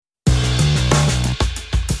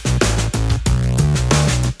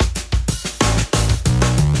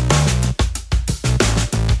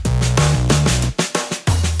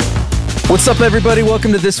What's up, everybody?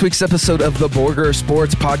 Welcome to this week's episode of the Borger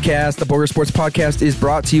Sports Podcast. The Borger Sports Podcast is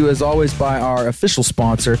brought to you, as always, by our official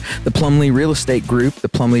sponsor, the Plumlee Real Estate Group. The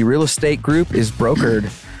Plumlee Real Estate Group is brokered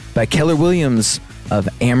by Keller Williams of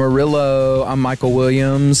Amarillo. I'm Michael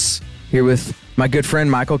Williams, here with my good friend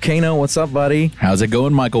Michael Kano. What's up, buddy? How's it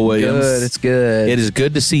going, Michael Williams? Good, it's good. It is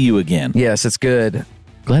good to see you again. Yes, it's good.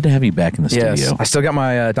 Glad to have you back in the Yes, studio. I still got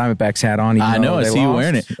my Diamondbacks hat on. I know, I see you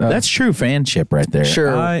wearing it. That's true fanship right there.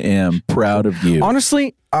 Sure. I am proud of you.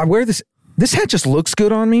 Honestly, I wear this. This hat just looks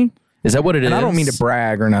good on me. Is that what it is? And I don't mean to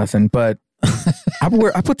brag or nothing, but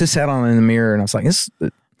I put this hat on in the mirror and I was like,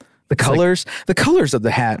 the colors of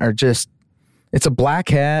the hat are just, it's a black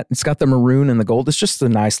hat. It's got the maroon and the gold. It's just a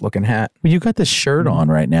nice looking hat. Well, you got this shirt on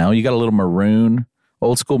right now. You got a little maroon,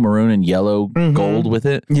 old school maroon and yellow gold with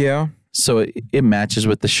it. Yeah. So it matches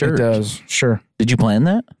with the shirt. It does. Sure. Did you plan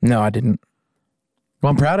that? No, I didn't. Well,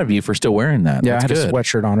 I'm proud of you for still wearing that. Yeah, That's I had good. a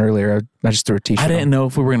sweatshirt on earlier. I just threw a t-shirt I didn't know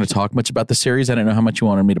if we were going to talk much about the series. I didn't know how much you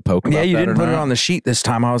wanted me to poke about Yeah, you that didn't or put it not. on the sheet this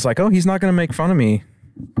time. I was like, oh, he's not going to make fun of me.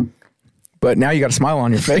 But now you got a smile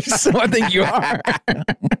on your face, so I think you are.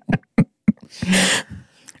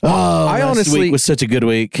 I honestly, week was such a good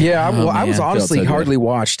week. Yeah, Oh, I was man, honestly felt so good. hardly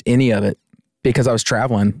watched any of it because I was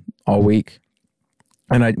traveling all week.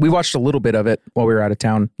 And we watched a little bit of it while we were out of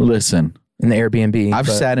town Listen, in the Airbnb. I've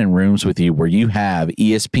sat in rooms with you where you have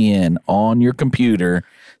ESPN on your computer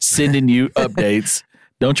sending you updates.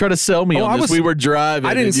 Don't try to sell me on this. We were driving.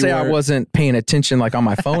 I didn't say I wasn't paying attention like on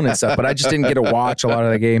my phone and stuff, but I just didn't get to watch a lot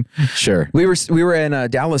of the game. Sure. We were in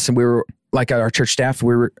Dallas and we were like our church staff.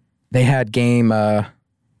 They had game. It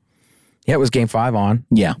was game 5 on.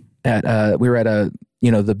 Yeah. We were at the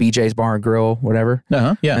BJ's Bar and Grill, whatever.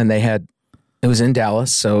 Yeah. And it was in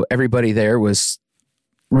Dallas, so everybody there was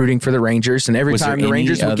rooting for the Rangers, and every time the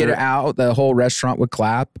Rangers would get it out, the whole restaurant would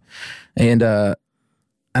clap. And I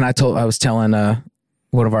was telling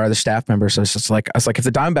one of our other staff members, I was like, if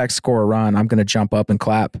the Diamondbacks score a run, I'm going to jump up and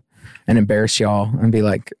clap and embarrass y'all and be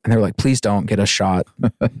like, and they're like, please don't get a shot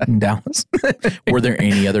in Dallas. Were there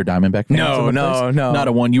any other Diamondback fans? No. Not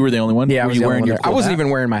a one. You were the only one? Yeah, were you wearing your I wasn't even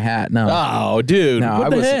wearing my hat. No. Oh, dude. No,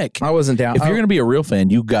 what the heck? I wasn't down. If you're going to be a real fan,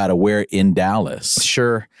 you got to wear it in Dallas.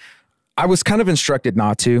 Sure. I was kind of instructed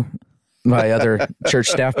not to by other church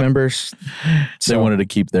staff members. They wanted to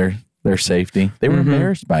keep their safety. They were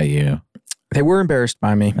embarrassed by you. They were embarrassed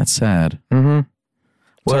by me. That's sad. Mm-hmm.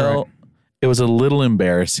 Well, it was a little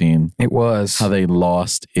embarrassing. It was. How they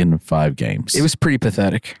lost in 5 games. It was pretty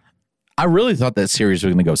pathetic. I really thought that series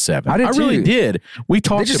was going to go 7. I really did. We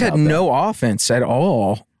talked about They just had no offense at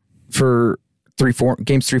all for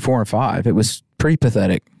games 3, 4, and 5. It was pretty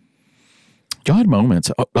pathetic. You had moments.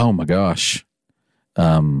 Oh my gosh.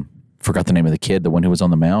 Forgot the name of the kid, the one who was on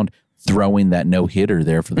the mound, throwing that no-hitter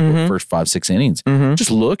there for the first 5-6 innings. Just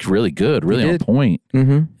looked really good, really on point.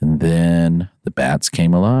 And then the bats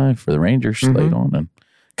came alive for the Rangers late on and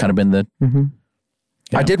kind of been the...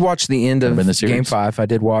 I did watch the end of Game 5. I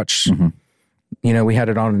did watch, we had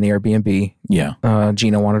it on in the Airbnb. Yeah.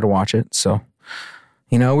 Gina wanted to watch it. So,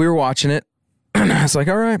 we were watching it. I was like,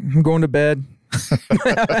 all right, I'm going to bed.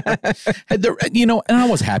 And I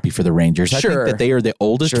was happy for the Rangers. I think that they are the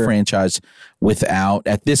oldest franchise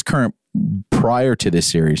at this current, prior to this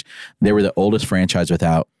series, they were the oldest franchise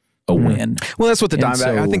without a win. Well, that's what the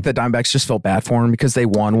Diamondbacks, I think the Diamondbacks just felt bad for them because they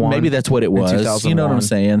won one. Maybe that's what it was. You know what I'm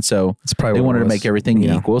saying? So it's probably they wanted to make everything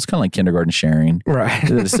equal. It's kind of like kindergarten sharing. Right.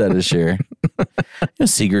 They decided to share.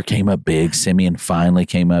 Seager came up big. Simeon finally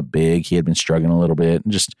came up big. He had been struggling a little bit.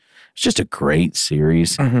 It's just a great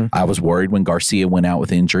series. I was worried when Garcia went out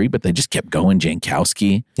with injury, but they just kept going.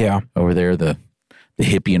 Jankowski over there, the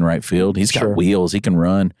hippie in right field. He's got wheels. He can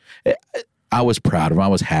run. I was proud of him. I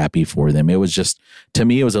was happy for them. It was just, to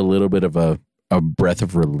me, it was a little bit of a breath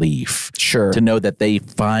of relief. Sure. To know that they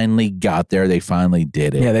finally got there. They finally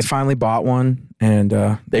did it. Yeah, they finally bought one. And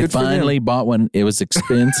they finally bought one. It was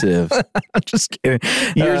expensive. Just kidding.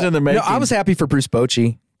 Years in the making. No, I was happy for Bruce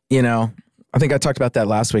Bochy. I think I talked about that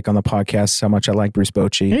last week on the podcast, how much I like Bruce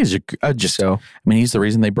Bochy. Yeah, he's the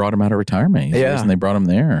reason they brought him out of retirement. He's the reason they brought him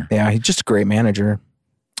there. Yeah, he's just a great manager.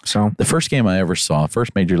 So the first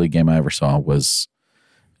major league game I ever saw was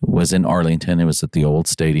in Arlington. It was at the old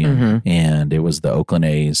stadium, and it was the Oakland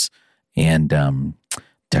A's and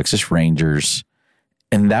Texas Rangers.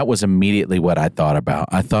 And that was immediately what I thought about.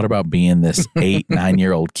 I thought about being this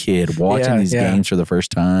 8-9-year-old kid watching these games for the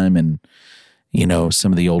first time. And,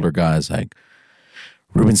 some of the older guys like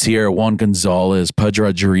Ruben Sierra, Juan Gonzalez, Pudge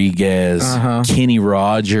Rodriguez, Kenny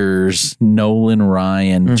Rogers, Nolan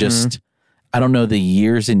Ryan, I don't know, the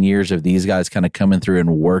years and years of these guys kind of coming through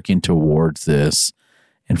and working towards this,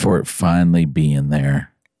 and for it finally being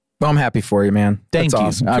there. Well, I'm happy for you, man. Thank That's you.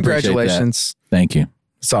 awesome. I appreciate Congratulations. that. Thank you.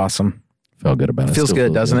 It's awesome. Felt good about it. Feels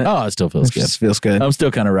good, doesn't it? Oh, it still feels good. It feels good. I'm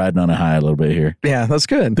still kind of riding on a high a little bit here. Yeah, that's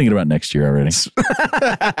good. Thinking about next year already.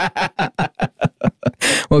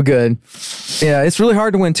 Well, good. Yeah, it's really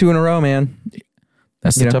hard to win 2 in a row, man.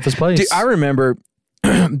 That's the toughest place. Dude, I remember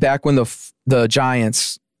back when the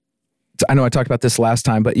Giants, I know I talked about this last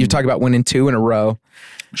time, but you talk about winning 2 in a row.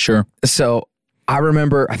 Sure. So I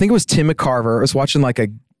remember, I think it was Tim McCarver. I was watching like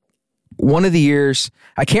one of the years.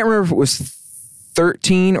 I can't remember if it was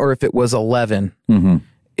 13 or if it was 11. Mm-hmm.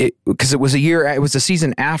 Because it was a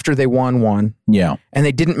season after they won one. Yeah. And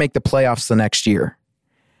they didn't make the playoffs the next year.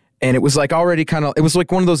 And it was like already it was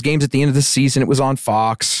like one of those games at the end of the season. It was on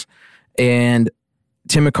Fox. And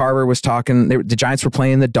Tim McCarver was talking. The Giants were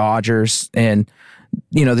playing the Dodgers. And,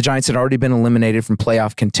 the Giants had already been eliminated from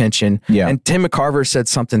playoff contention. Yeah. And Tim McCarver said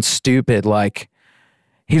something stupid like,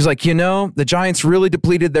 he was like, the Giants really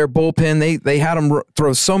depleted their bullpen. They had them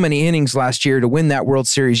throw so many innings last year to win that World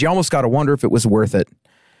Series. You almost got to wonder if it was worth it.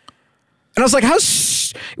 And I was like,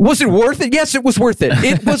 was it worth it? Yes, it was worth it.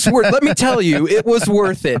 It was worth. Let me tell you, it was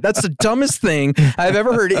worth it. That's the dumbest thing I've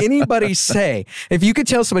ever heard anybody say. If you could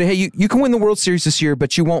tell somebody, hey, you can win the World Series this year,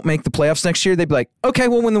 but you won't make the playoffs next year, they'd be like, okay,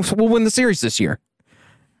 we'll win the series this year.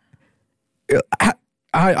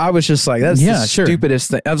 I was just like, that's the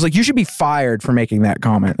stupidest thing. I was like, you should be fired for making that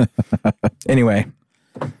comment. Anyway,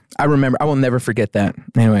 I will never forget that.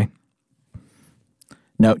 Anyway.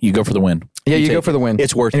 No, you go for the win. Yeah, you go for the win.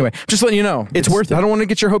 It's worth it. Anyway, just letting you know. It's worth it. I don't want to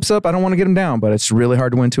get your hopes up. I don't want to get them down, but it's really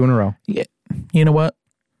hard to win 2 in a row. Yeah. You know what?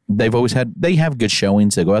 They have good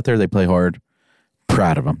showings. They go out there, they play hard.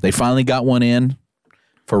 Proud of them. They finally got one in.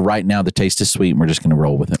 For right now, the taste is sweet, and we're just going to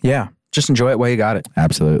roll with it. Yeah. Just enjoy it while you got it.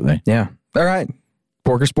 Absolutely. Yeah. All right.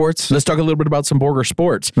 Borger Sports. Let's talk a little bit about some Borger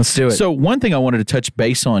Sports. Let's do it. So one thing I wanted to touch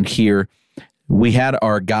base on here, we had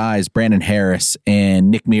our guys, Brandon Harris and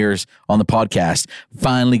Nick Mears, on the podcast.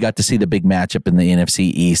 Finally got to see the big matchup in the NFC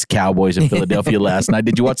East, Cowboys in Philadelphia last night.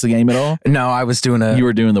 Did you watch the game at all? No, I was doing You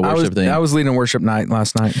were doing the worship thing. I was leading worship night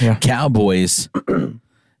last night. Yeah. Cowboys.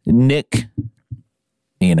 Nick,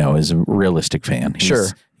 is a realistic fan.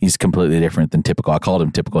 He's completely different than typical. I called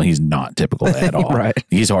him typical. He's not typical at all. Right.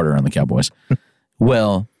 He's harder on the Cowboys.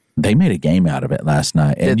 Well, they made a game out of it last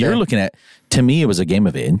night. And you're looking at, to me, it was a game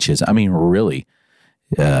of inches. I mean, really.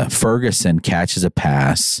 Ferguson catches a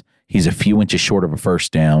pass. He's a few inches short of a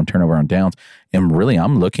first down, turnover on downs. And really,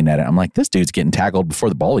 I'm looking at it. I'm like, this dude's getting tackled before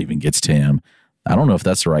the ball even gets to him. I don't know if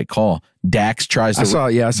that's the right call. Dax tries to. I saw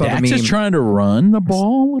Dax the meme. Is trying to run the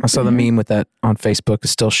ball. I saw the meme with that on Facebook. The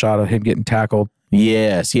still shot of him getting tackled.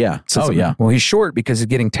 Yes, yeah. Yeah. Well, he's short because he's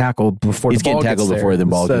getting tackled before the ball gets there. He's getting tackled before the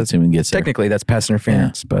ball gets him and gets there. Technically, that's pass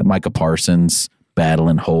interference. Yeah. But Micah Parsons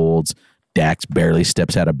battling holds. Dax barely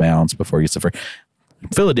steps out of bounds before he gets the first.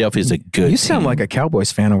 Philadelphia's a good You sound team. Like a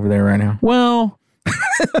Cowboys fan over there right now. Well,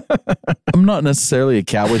 I'm not necessarily a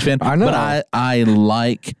Cowboys fan. I know. But I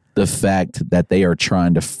like the fact that they are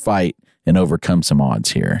trying to fight and overcome some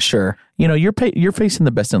odds here. Sure. You're facing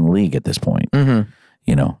the best in the league at this point. Mm-hmm.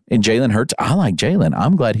 And Jalen Hurts, I like Jalen.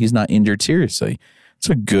 I'm glad he's not injured seriously. It's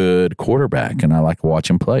a good quarterback, and I like to watch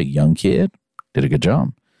him play. Young kid, did a good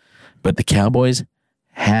job. But the Cowboys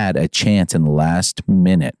had a chance in the last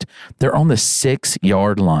minute. They're on the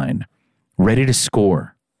 6-yard line, ready to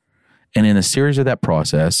score. And in a series of that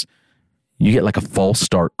process, you get like a false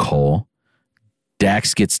start call.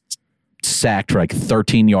 Dax gets sacked for like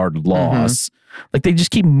 13-yard loss. Mm-hmm. Like they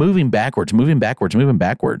just keep moving backwards.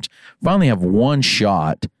 Finally have one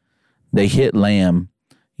shot. They hit Lamb,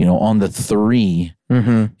 on the 3.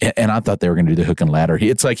 Mm-hmm. And I thought they were going to do the hook and ladder.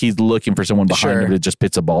 It's like he's looking for someone behind him to just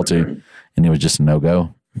pitch a ball to. And it was just a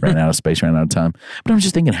no-go. Ran out of space, ran out of time. But I'm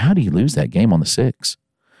just thinking, how do you lose that game on the 6?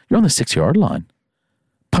 You're on the 6-yard line.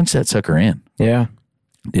 Punch that sucker in. Yeah.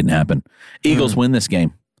 Didn't happen. Eagles win this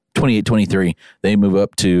game, 28-23. They move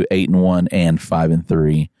up to 8-1 and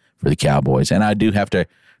 5-3 for the Cowboys. And I do have to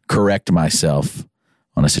correct myself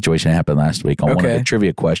on a situation that happened last week. On one of the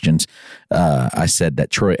trivia questions, I said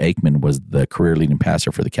that Troy Aikman was the career leading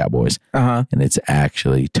passer for the Cowboys. Uh-huh. And it's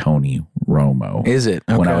actually Tony Romo. Is it?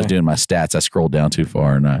 Okay. When I was doing my stats, I scrolled down too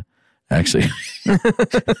far and I actually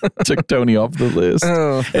took Tony off the list.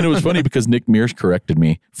 Oh. And it was funny because Nick Mears corrected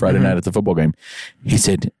me Friday night at the football game. He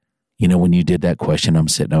said, when you did that question, I'm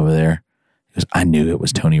sitting over there. He goes, I knew it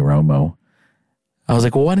was Tony Romo. I was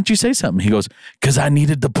like, well, why didn't you say something? He goes, because I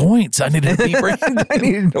needed the points. I needed to beat Brandon. I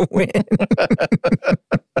needed to win.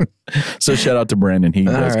 So shout out to Brandon. He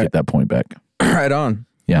does get that point back. Right on.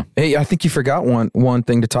 Yeah. Hey, I think you forgot one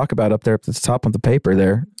thing to talk about up there at the top of the paper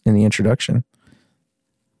there in the introduction.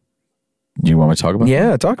 Do you want me to talk about it?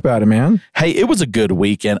 Yeah, talk about it, man. Hey, it was a good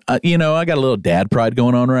weekend. I got a little dad pride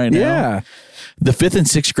going on right now. Yeah. The 5th and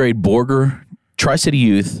 6th grade Borger Tri-City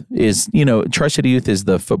Youth is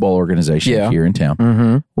the football organization here in town.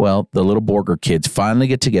 Mm-hmm. Well, the little Borger kids finally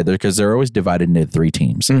get together because they're always divided into 3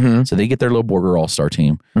 teams. Mm-hmm. So they get their little Borger All-Star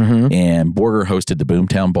team. Mm-hmm. And Borger hosted the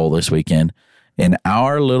Boomtown Bowl this weekend. And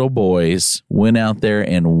our little boys went out there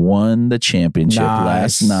and won the championship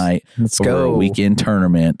last night for a weekend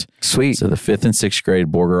tournament. Sweet. So the 5th and 6th grade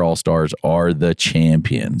Borger All-Stars are the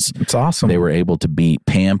champions. It's awesome. They were able to beat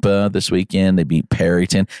Pampa this weekend. They beat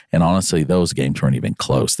Perryton. And honestly, those games weren't even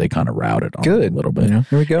close. They kind of routed on them a little bit. Yeah,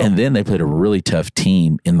 here we go. And then they played a really tough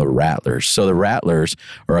team in the Rattlers. So the Rattlers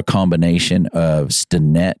are a combination of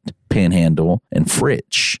Stinnett, Panhandle, and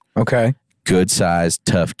Fritch. Okay. Good-sized,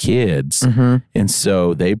 tough kids. Mm-hmm. And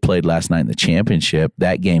so they played last night in the championship.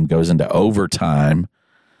 That game goes into overtime,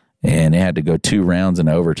 and they had to go 2 rounds in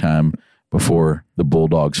overtime before the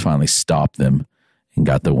Bulldogs finally stopped them and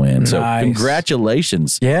got the win. So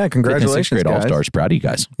congratulations. Yeah, congratulations, guys. All-Stars. Proud of you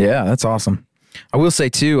guys. Yeah, that's awesome. I will say,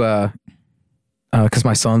 too, because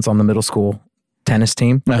my son's on the middle school tennis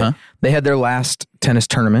team, they had their last tennis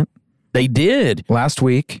tournament. They did. Last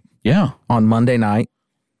week. Yeah. On Monday night.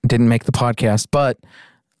 Didn't make the podcast, but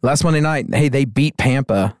last Monday night, hey, they beat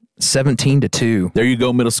Pampa 17-2. There you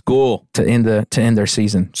go, middle school to end their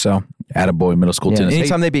season. So, attaboy, middle school tennis.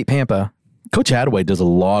 Anytime they beat Pampa, Coach Hadaway does a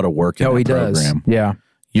lot of work in that program. Does. Yeah,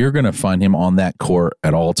 you're going to find him on that court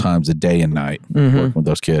at all times, a day and night, working with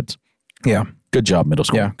those kids. Yeah, good job, middle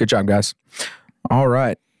school. Yeah, good job, guys. All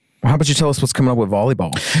right. Well, how about you tell us what's coming up with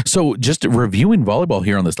volleyball? So, just reviewing volleyball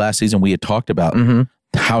here on this last season, we had talked about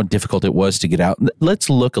how difficult it was to get out. Let's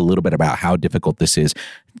look a little bit about how difficult this is.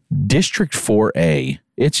 District 4A,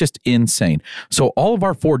 it's just insane. So all of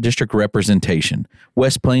our 4 district representation,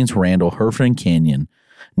 West Plains, Randall, Hereford, and Canyon,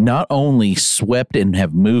 not only swept and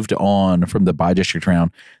have moved on from the by-district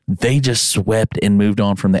round, they just swept and moved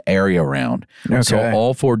on from the area round. Okay. So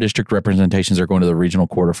all 4 district representations are going to the regional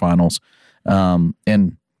quarterfinals.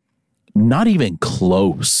 And not even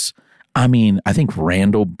close. I mean, I think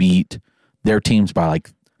Randall beat their teams by like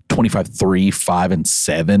 25-3,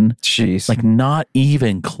 5-7. Jeez. Like not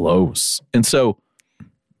even close. And so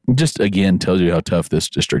just again tells you how tough this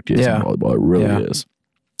district is in volleyball. It really is.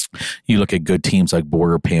 You look at good teams like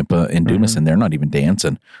Borger, Pampa, and Dumas, and they're not even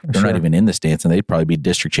dancing. They're not even in this dance, and they'd probably be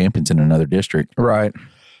district champions in another district. Right.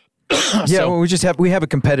 Well, we have a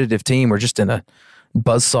competitive team. We're just in a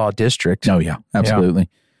buzzsaw district. Oh, yeah. Absolutely. Yeah.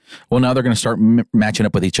 Well, now they're going to start matching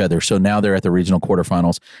up with each other. So now they're at the regional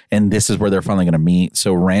quarterfinals, and this is where they're finally going to meet.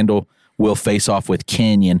 So Randall will face off with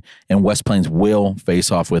Canyon, and West Plains will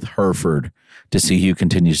face off with Hereford to see who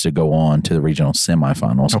continues to go on to the regional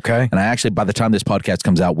semifinals. Okay. And I actually, by the time this podcast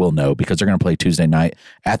comes out, we'll know because they're going to play Tuesday night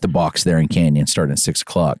at the box there in Canyon starting at 6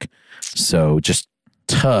 o'clock. So just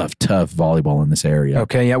tough volleyball in this area.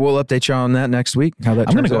 Okay, yeah, we'll update you on that next week. I'm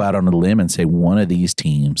going to go out on a limb and say one of these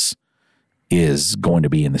teams is going to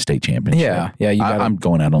be in the state championship. Yeah. I'm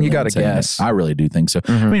going out on. You got to guess. I really do think so.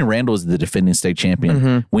 I mean, Randall is the defending state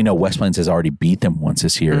champion. We know West Plains has already beat them once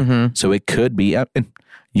this year, so it could be. And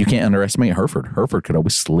you can't underestimate Hereford. Hereford could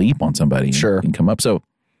always sleep on somebody and come up. So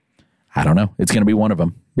I don't know. It's going to be one of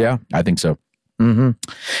them. Yeah, I think so. And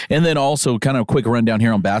then also kind of a quick rundown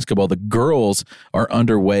here on basketball. The girls are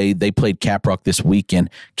underway. They played Caprock this weekend.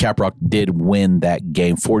 Caprock did win that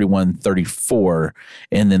game 41-34.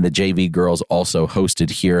 And then the JV girls also hosted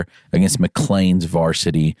here against McLean's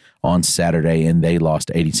varsity on Saturday, and they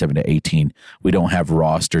lost 87-18. We don't have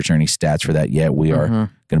rosters or any stats for that yet. We are going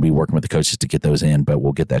to be working with the coaches to get those in, but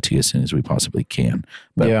we'll get that to you as soon as we possibly can.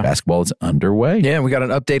 But basketball is underway. Yeah, we got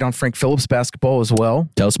an update on Frank Phillips basketball as well.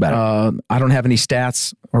 Tell us about it. I don't have any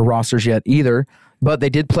stats or rosters yet either, but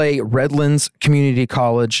they did play Redlands Community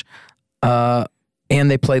College, and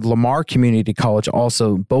they played Lamar Community College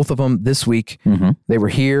also. Both of them this week. They were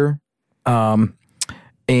here,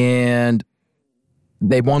 and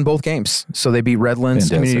they won both games. So they beat Redlands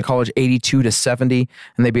Community College 82-70,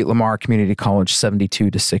 and they beat Lamar Community College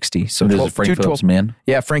 72-60. So those are Frank Phillips men?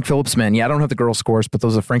 Yeah, Frank Phillips men. Yeah, I don't have the girls' scores, but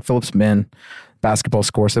those are Frank Phillips men basketball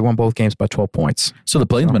scores. They won both games by 12 points. So the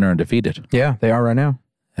Plainsmen are undefeated. Yeah, they are right now.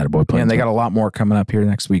 Attaboy Plainsmen. Yeah, and they got a lot more coming up here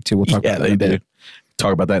next week, too. We'll talk about that in a bit.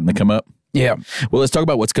 Talk about that in the come up? Yeah. Well, let's talk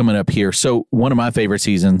about what's coming up here. So one of my favorite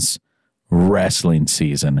seasons, wrestling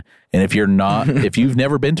season. And if you've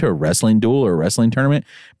never been to a wrestling duel or a wrestling tournament,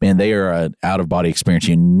 man, they are an out-of-body experience.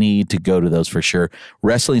 You need to go to those for sure.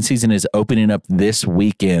 Wrestling season is opening up this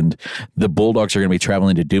weekend. The Bulldogs are going to be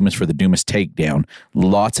traveling to Dumas for the Dumas Takedown.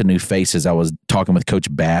 Lots of new faces. I was talking with Coach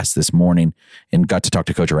Bass this morning and got to talk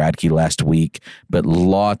to Coach Radke last week, but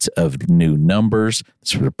lots of new numbers.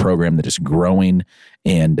 This is a program that is growing,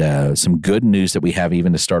 and some good news that we have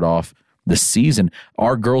even to start off the season.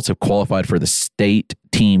 Our girls have qualified for the state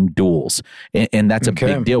team duels, and that's a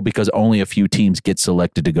big deal because only a few teams get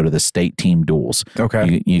selected to go to the state team duels.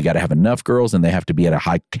 Okay, you got to have enough girls, and they have to be at a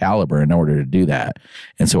high caliber in order to do that.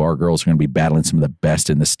 And so our girls are going to be battling some of the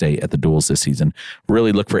best in the state at the duels this season.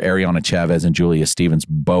 Really look for Ariana Chavez and Julia Stevens.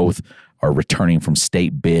 Both are returning from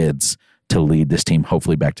state bids to lead this team,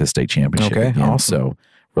 hopefully back to the state championship again. Awesome. So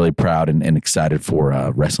really proud and excited for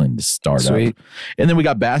wrestling to start up. And then we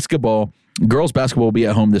got basketball. Girls basketball will be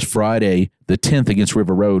at home this Friday, the 10th, against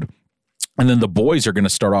River Road. And then the boys are going to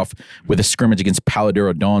start off with a scrimmage against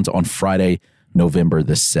Paladero Dons on Friday, November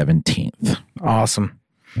the 17th. Awesome.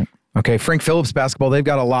 Okay, Frank Phillips basketball, they've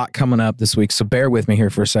got a lot coming up this week, so bear with me here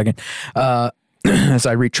for a second. As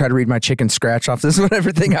I try to read my chicken scratch off, this is what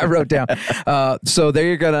everything I wrote down. So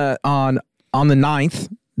they're going to, on the 9th,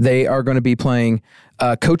 they are going to be playing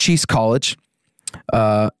Cochise College,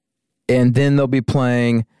 and then they'll be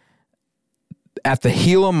playing at the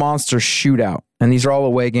Gila Monster Shootout. And these are all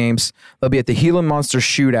away games. They'll be at the Gila Monster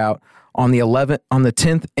Shootout on the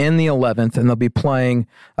 10th and the 11th, and they'll be playing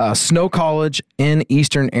Snow College in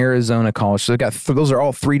Eastern Arizona College. So they've got those are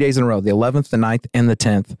all 3 days in a row, the 11th, the 9th, and the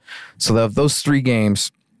 10th. So they'll have those 3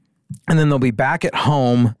 games. And then they'll be back at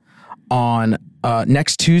home on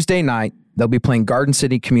next Tuesday night. They'll be playing Garden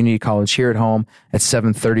City Community College here at home at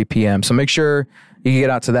 7:30 p.m. So make sure you get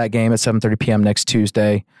out to that game at 7:30 p.m. next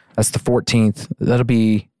Tuesday. That's the 14th. That'll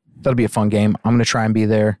be a fun game. I'm going to try and be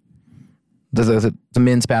there. The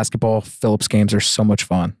men's basketball Phillips games are so much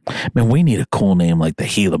fun. Man, we need a cool name like the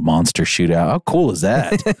Gila Monster Shootout. How cool is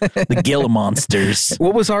that? The Gila Monsters.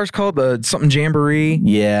 What was ours called? The something Jamboree?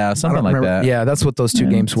 Yeah, something like that. Yeah, that's what those 2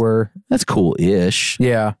 games were. That's cool-ish.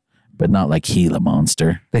 Yeah. But not like Gila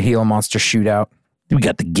Monster. The Gila Monster Shootout. We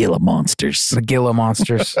got the Gila Monsters. The Gila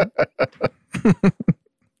Monsters.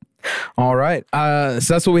 All right. So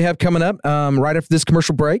that's what we have coming up. Right after this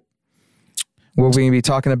commercial break, we're going to be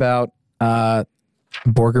talking about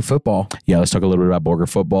Borger football. Yeah, let's talk a little bit about Borger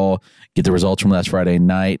football, get the results from last Friday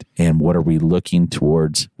night, and what are we looking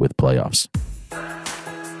towards with playoffs.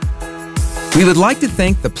 We would like to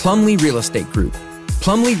thank the Plumlee Real Estate Group.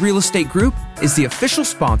 Plumlee Real Estate Group is the official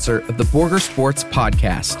sponsor of the Borger Sports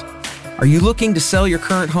Podcast. Are you looking to sell your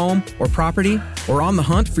current home or property or on the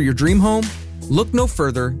hunt for your dream home? Look no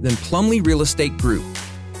further than Plumlee Real Estate Group.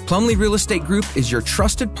 Plumlee Real Estate Group is your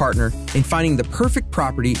trusted partner in finding the perfect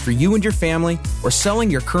property for you and your family or selling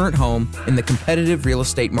your current home in the competitive real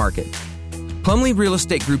estate market. Plumlee Real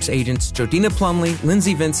Estate Group's agents, Jodina Plumlee,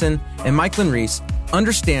 Lindsay Vinson, and Mikeland Reese,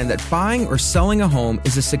 understand that buying or selling a home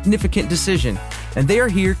is a significant decision, and they are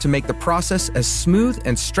here to make the process as smooth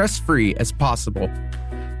and stress-free as possible.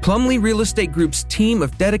 Plumlee Real Estate Group's team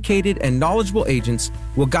of dedicated and knowledgeable agents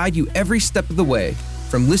will guide you every step of the way,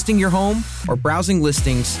 from listing your home or browsing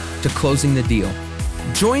listings to closing the deal.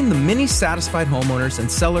 Join the many satisfied homeowners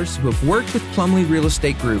and sellers who have worked with Plumlee Real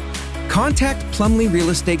Estate Group. Contact Plumlee Real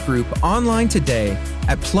Estate Group online today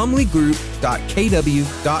at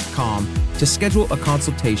plumleegroup.kw.com to schedule a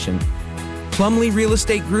consultation. Plumlee Real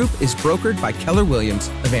Estate Group is brokered by Keller Williams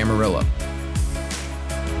of Amarillo.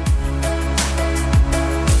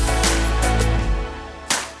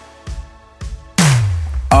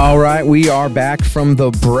 All right, we are back from the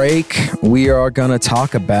break. We are going to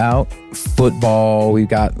talk about football. We've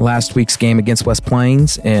got last week's game against West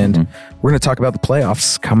Plains, and we're going to talk about the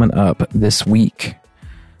playoffs coming up this week.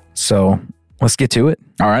 So let's get to it.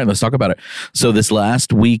 All right, let's talk about it. So this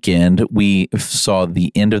last weekend, we saw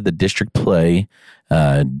the end of the district play,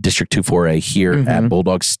 District 2-4A here at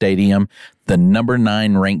Bulldog Stadium. The number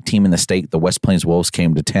 9 ranked team in the state, the West Plains Wolves,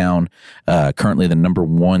 came to town, currently the number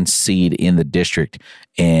 1 seed in the district.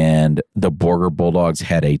 And the Borger Bulldogs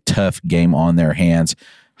had a tough game on their hands.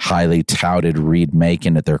 Highly touted Reed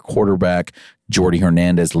Macon at their quarterback, Jordy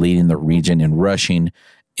Hernandez leading the region in rushing.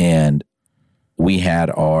 And we had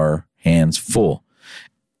our hands full.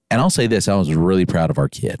 And I'll say this, I was really proud of our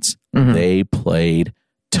kids. They played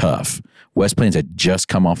tough. West Plains had just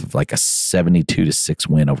come off of like a 72-6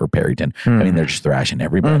 win over Perryton. I mean, they're just thrashing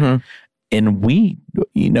everybody. And we,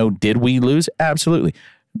 did we lose? Absolutely.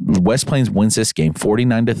 West Plains wins this game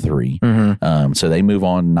 49-3. So they move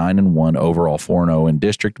on 9-1 overall, 4-0 in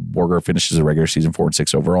district. Borger finishes the regular season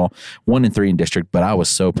 4-6 overall, 1-3 in district. But I was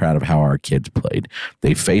so proud of how our kids played.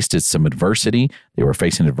 They faced some adversity. They were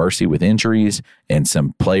facing adversity with injuries and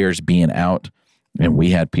some players being out. And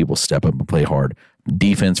we had people step up and play hard.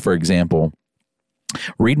 Defense, for example,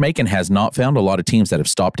 Reed Macon has not found a lot of teams that have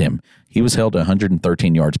stopped him. He was held to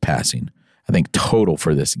 113 yards passing, I think, total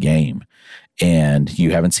for this game. And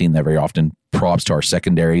you haven't seen that very often. Props to our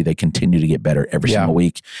secondary. They continue to get better every single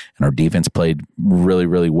week. And our defense played really,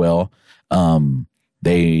 really well.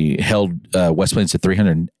 They held West Plains to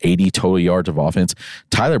 380 total yards of offense.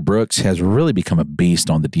 Tyler Brooks has really become a beast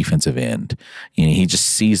on the defensive end. You know, he just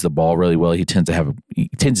sees the ball really well. He tends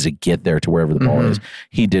to get there to wherever the ball is.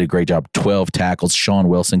 He did a great job. 12 tackles. Sean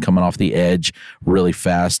Wilson coming off the edge really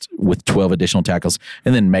fast with 12 additional tackles.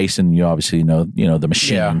 And then Mason, you obviously know the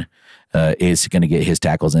machine is going to get his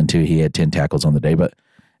tackles into. He had 10 tackles on the day. But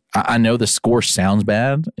I know the score sounds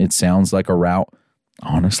bad. It sounds like a rout.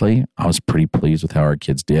 Honestly, I was pretty pleased with how our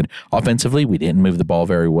kids did. Offensively, we didn't move the ball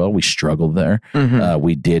very well. We struggled there.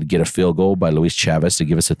 We did get a field goal by Luis Chavez to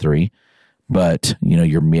give us a 3. But,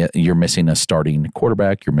 you're missing a starting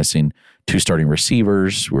quarterback. You're missing 2 starting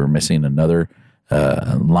receivers. We're missing another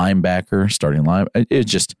linebacker, starting line. It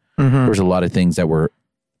just, there was a lot of things that were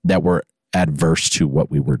adverse to what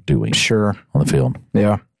we were doing on the field.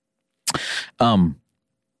 Yeah.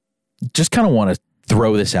 Just kind of want to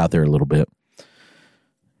throw this out there a little bit.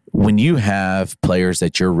 When you have players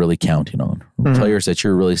that you're really counting on, players that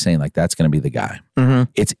you're really saying, like, that's going to be the guy,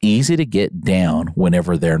 it's easy to get down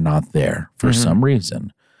whenever they're not there for some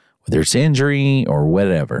reason, whether it's injury or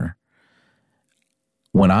whatever.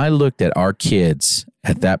 When I looked at our kids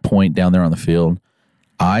at that point down there on the field,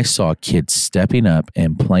 I saw kids stepping up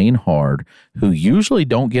and playing hard who usually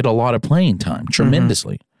don't get a lot of playing time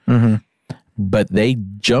tremendously. But they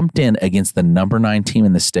jumped in against the number 9 team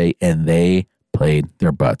in the state and they played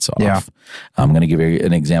their butts off. Yeah. I'm going to give you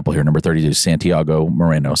an example here. Number 32, Santiago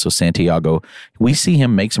Moreno. So Santiago, we see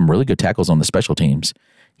him make some really good tackles on the special teams.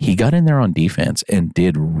 He got in there on defense and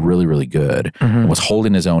did really, really good. And was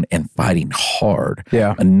holding his own and fighting hard.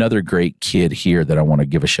 Yeah. Another great kid here that I want to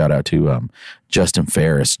give a shout out to, Justin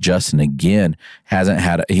Ferris. Justin, again,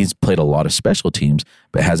 he's played a lot of special teams,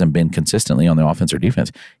 but hasn't been consistently on the offense or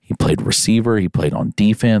defense. He played receiver. He played on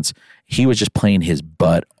defense. He was just playing his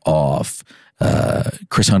butt off.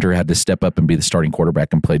 Chris Hunter had to step up and be the starting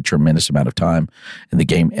quarterback and played a tremendous amount of time in the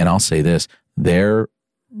game. And I'll say this, their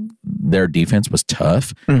defense was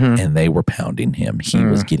tough and they were pounding him. He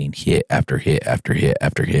was getting hit after hit after hit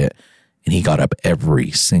after hit, and he got up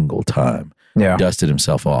every single time, dusted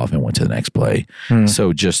himself off and went to the next play.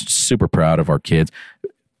 So just super proud of our kids.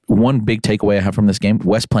 One big takeaway I have from this game,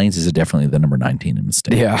 West Plains is definitely the number 19 in the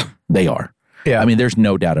state. Yeah. They are. Yeah. I mean, there's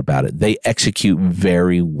no doubt about it. They execute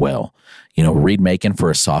very well. Reed Macon for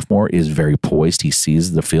a sophomore is very poised. He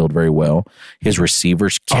sees the field very well. His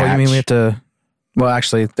receivers catch. Oh, you mean we have to... Well,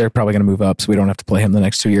 actually, they're probably going to move up, so we don't have to play him the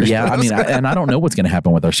next 2 years. Yeah, I mean, and I don't know what's going to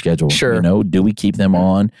happen with our schedule. Sure. Do we keep them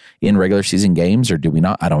on in regular season games or do we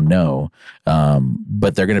not? I don't know.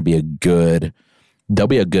 But they're going to be they'll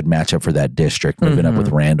be a good matchup for that district, moving up with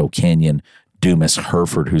Randall, Kenyon, Dumas,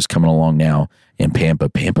 Hereford, who's coming along now, and Pampa.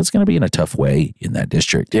 Pampa's going to be in a tough way in that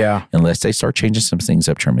district. Yeah. Unless they start changing some things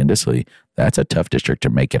up tremendously. That's a tough district to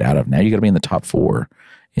make it out of. Now you got to be in the top 4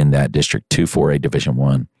 in that district, 2 4A Division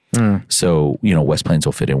 1. So, West Plains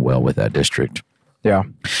will fit in well with that district. Yeah.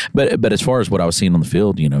 But as far as what I was seeing on the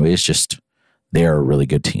field, it's just they're a really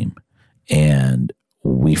good team. And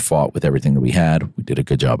we fought with everything that we had. We did a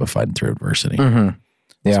good job of fighting through adversity.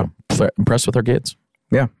 Yeah. So, impressed with our kids.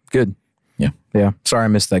 Yeah. Good. Yeah. Sorry I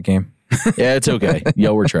missed that game. Yeah, it's okay.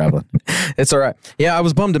 We're traveling. It's all right. Yeah, I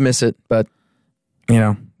was bummed to miss it, but,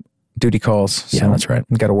 duty calls. So yeah, that's right.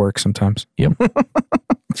 Got to work sometimes. Yep.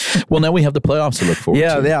 Well, now we have the playoffs to look forward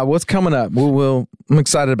to. Yeah. What's coming up? I'm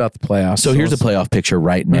excited about the playoffs. So here's the playoff picture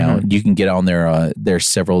right now. You can get on there. There's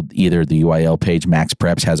several, either the UIL page, Max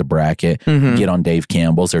Preps has a bracket. Get on Dave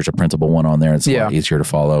Campbell's. There's a principal one on there. It's a lot easier to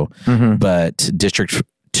follow. But District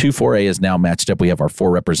 2-4A is now matched up. We have our 4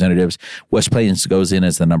 representatives. West Plains goes in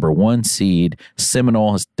as the number 1 seed.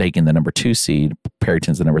 Seminole has taken the number 2 seed.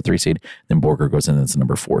 Perryton's the number 3 seed. Then Borger goes in as the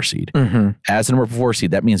number 4 seed. As the number 4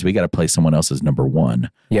 seed, that means we got to play someone else's number 1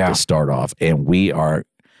 to start off. And we are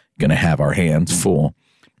going to have our hands full.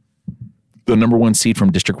 The number 1 seed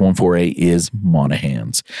from District 1-4A is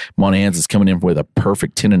Monahans. Monahans is coming in with a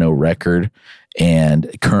perfect 10-0 record and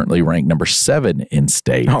currently ranked number 7 in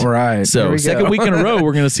state. All right. So second week in a row,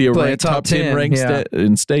 we're going to see a top 10 ranked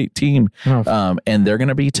in state team. And they're going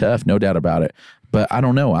to be tough, no doubt about it. But I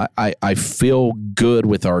don't know. I feel good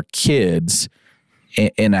with our kids.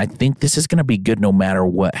 And I think this is going to be good no matter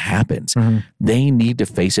what happens. Mm-hmm. They need to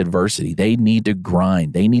face adversity. They need to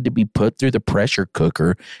grind. They need to be put through the pressure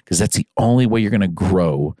cooker because that's the only way you're going to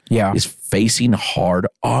grow is facing hard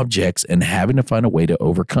objects and having to find a way to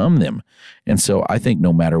overcome them. And so I think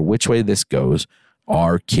no matter which way this goes,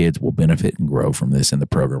 our kids will benefit and grow from this, and the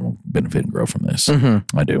program will benefit and grow from this.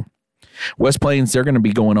 Mm-hmm. I do. West Plains, they're going to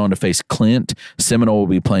be going on to face Clint. Seminole will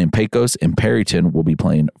be playing Pecos, and Perryton will be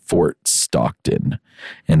playing Fort Stockton.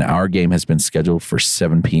 And our game has been scheduled for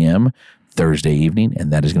 7 p.m. Thursday evening,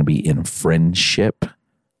 and that is going to be in Friendship,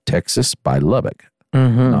 Texas by Lubbock,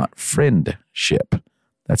 not Friendship.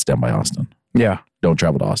 That's down by Austin. Yeah. Don't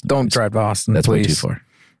travel to Austin. Don't drive to Austin, That's please. way too far.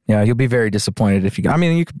 Yeah, you'll be very disappointed if you go. I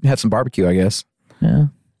mean, you could have some barbecue, I guess. Yeah.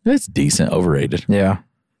 It's decent. Overrated. Yeah.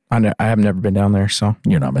 I have never been down there, so.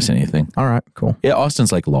 You're not missing anything. All right, cool. Yeah,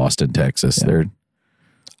 Austin's like lost in Texas. Yeah.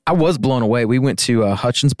 I was blown away. We went to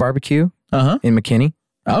Hutchins Barbecue in McKinney.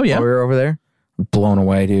 Oh, yeah. While we were over there. Blown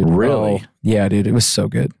away, dude. Really? Oh, yeah, dude. It was so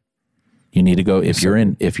good. You need to go if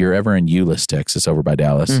you're ever in Euless, Texas, over by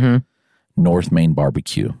Dallas. North Main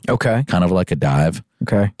Barbecue. Okay. Kind of like a dive.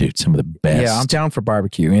 Okay. Dude, some of the best. Yeah, I'm down for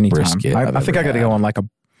barbecue anytime. Brisket I think I got to go on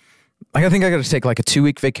I think I got to take like a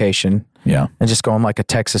 2-week vacation. Yeah. And just go on like a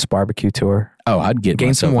Texas barbecue tour. Oh, I'd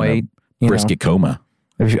gain some weight. Brisket coma.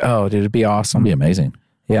 Oh, dude, it'd be awesome. It'd be amazing.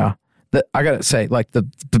 Yeah. I got to say, like the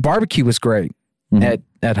barbecue was great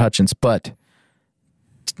at Hutchins, but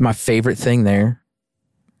my favorite thing there,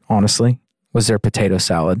 honestly, was their potato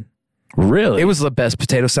salad. Really? It was the best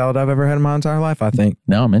potato salad I've ever had in my entire life, I think.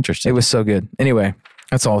 Now I'm interested. It was so good. Anyway,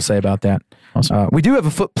 that's all I'll say about that. Awesome. We do have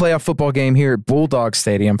a playoff football game here at Bulldog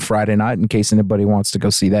Stadium Friday night in case anybody wants to go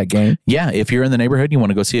see that game. Yeah, if you're in the neighborhood, you want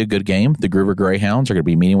to go see a good game, the Groover Greyhounds are going to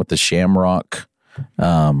be meeting with the Shamrock.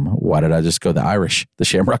 Why did I just go the Irish? The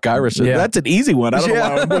Shamrock Irish. Yeah. That's an easy one. I don't know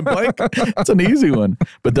why I went blank. It's an easy one.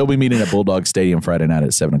 But they'll be meeting at Bulldog Stadium Friday night at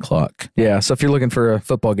 7:00. Yeah, so if you're looking for a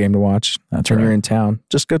football game to watch when you're in town,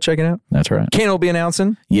 just go check it out. That's right. Ken will be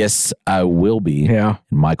announcing. Yes, I will be. Yeah.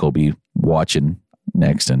 And Mike will be watching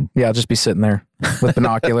next. And yeah, I'll just be sitting there with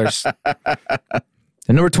binoculars. And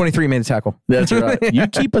number 23 made a tackle. That's right. You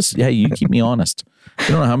keep me honest. I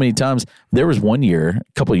don't know how many times. There was one year,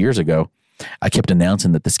 a couple of years ago, I kept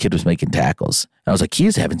announcing that this kid was making tackles. I was like, he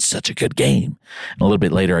is having such a good game. And a little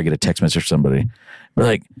bit later, I get a text message from somebody. They're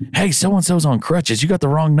like, hey, so-and-so's on crutches. You got the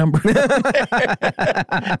wrong number.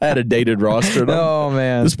 I had a dated roster. Oh,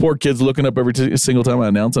 man. This poor kid's looking up every single time I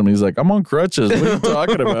announce him. He's like, I'm on crutches. What are you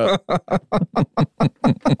talking about?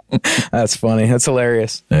 That's funny. That's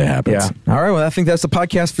hilarious. It happens. Yeah. All right. Well, I think that's the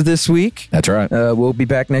podcast for this week. That's right. We'll be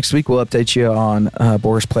back next week. We'll update you on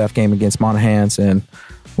Borger's playoff game against Monahans, and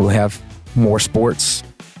we'll have more sports,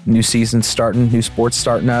 new seasons starting, new sports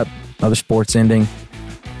starting up, other sports ending.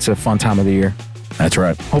 It's a fun time of the year. That's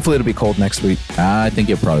right. Hopefully it'll be cold next week. I think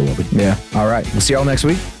it probably will be. Yeah. All right. We'll see y'all next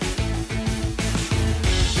week.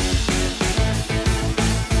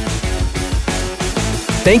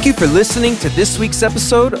 Thank you for listening to this week's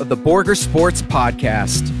episode of the Borger Sports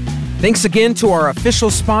Podcast. Thanks again to our official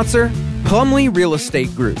sponsor, Plumlee Real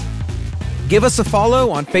Estate Group. Give us a follow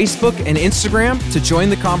on Facebook and Instagram to join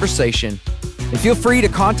the conversation. And feel free to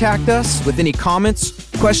contact us with any comments,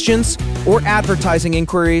 questions, or advertising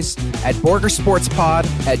inquiries at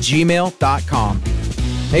borgersportspod@gmail.com.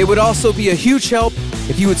 It would also be a huge help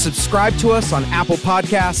if you would subscribe to us on Apple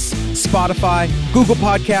Podcasts, Spotify, Google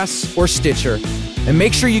Podcasts, or Stitcher. And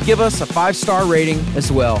make sure you give us a 5-star rating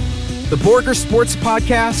as well. The Borger Sports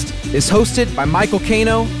Podcast is hosted by Michael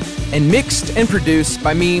Cano and mixed and produced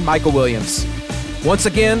by me, Michael Williams. Once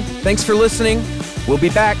again, thanks for listening. We'll be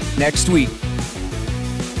back next week.